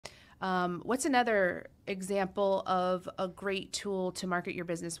What's another example of a great tool to market your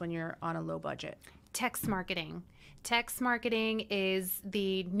business when you're on a low budget? Text marketing. Text marketing is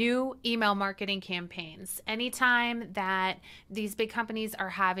the new email marketing campaigns. Anytime that these big companies are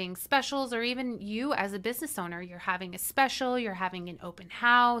having specials, or even you as a business owner, you're having a special, you're having an open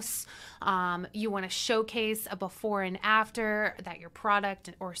house, you want to showcase a before and after that your product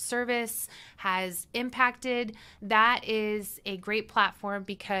or service has impacted, that is a great platform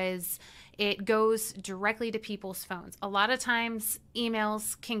because it goes directly to people's phones. A lot of times,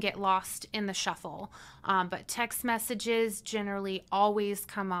 emails can get lost in the shuffle, but text messages generally always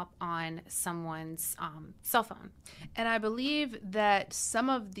come up on someone's cell phone. And I believe that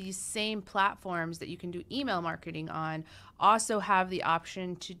some of these same platforms that you can do email marketing on also have the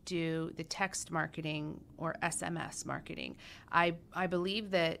option to do the text marketing or SMS marketing. I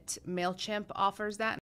believe that MailChimp offers that.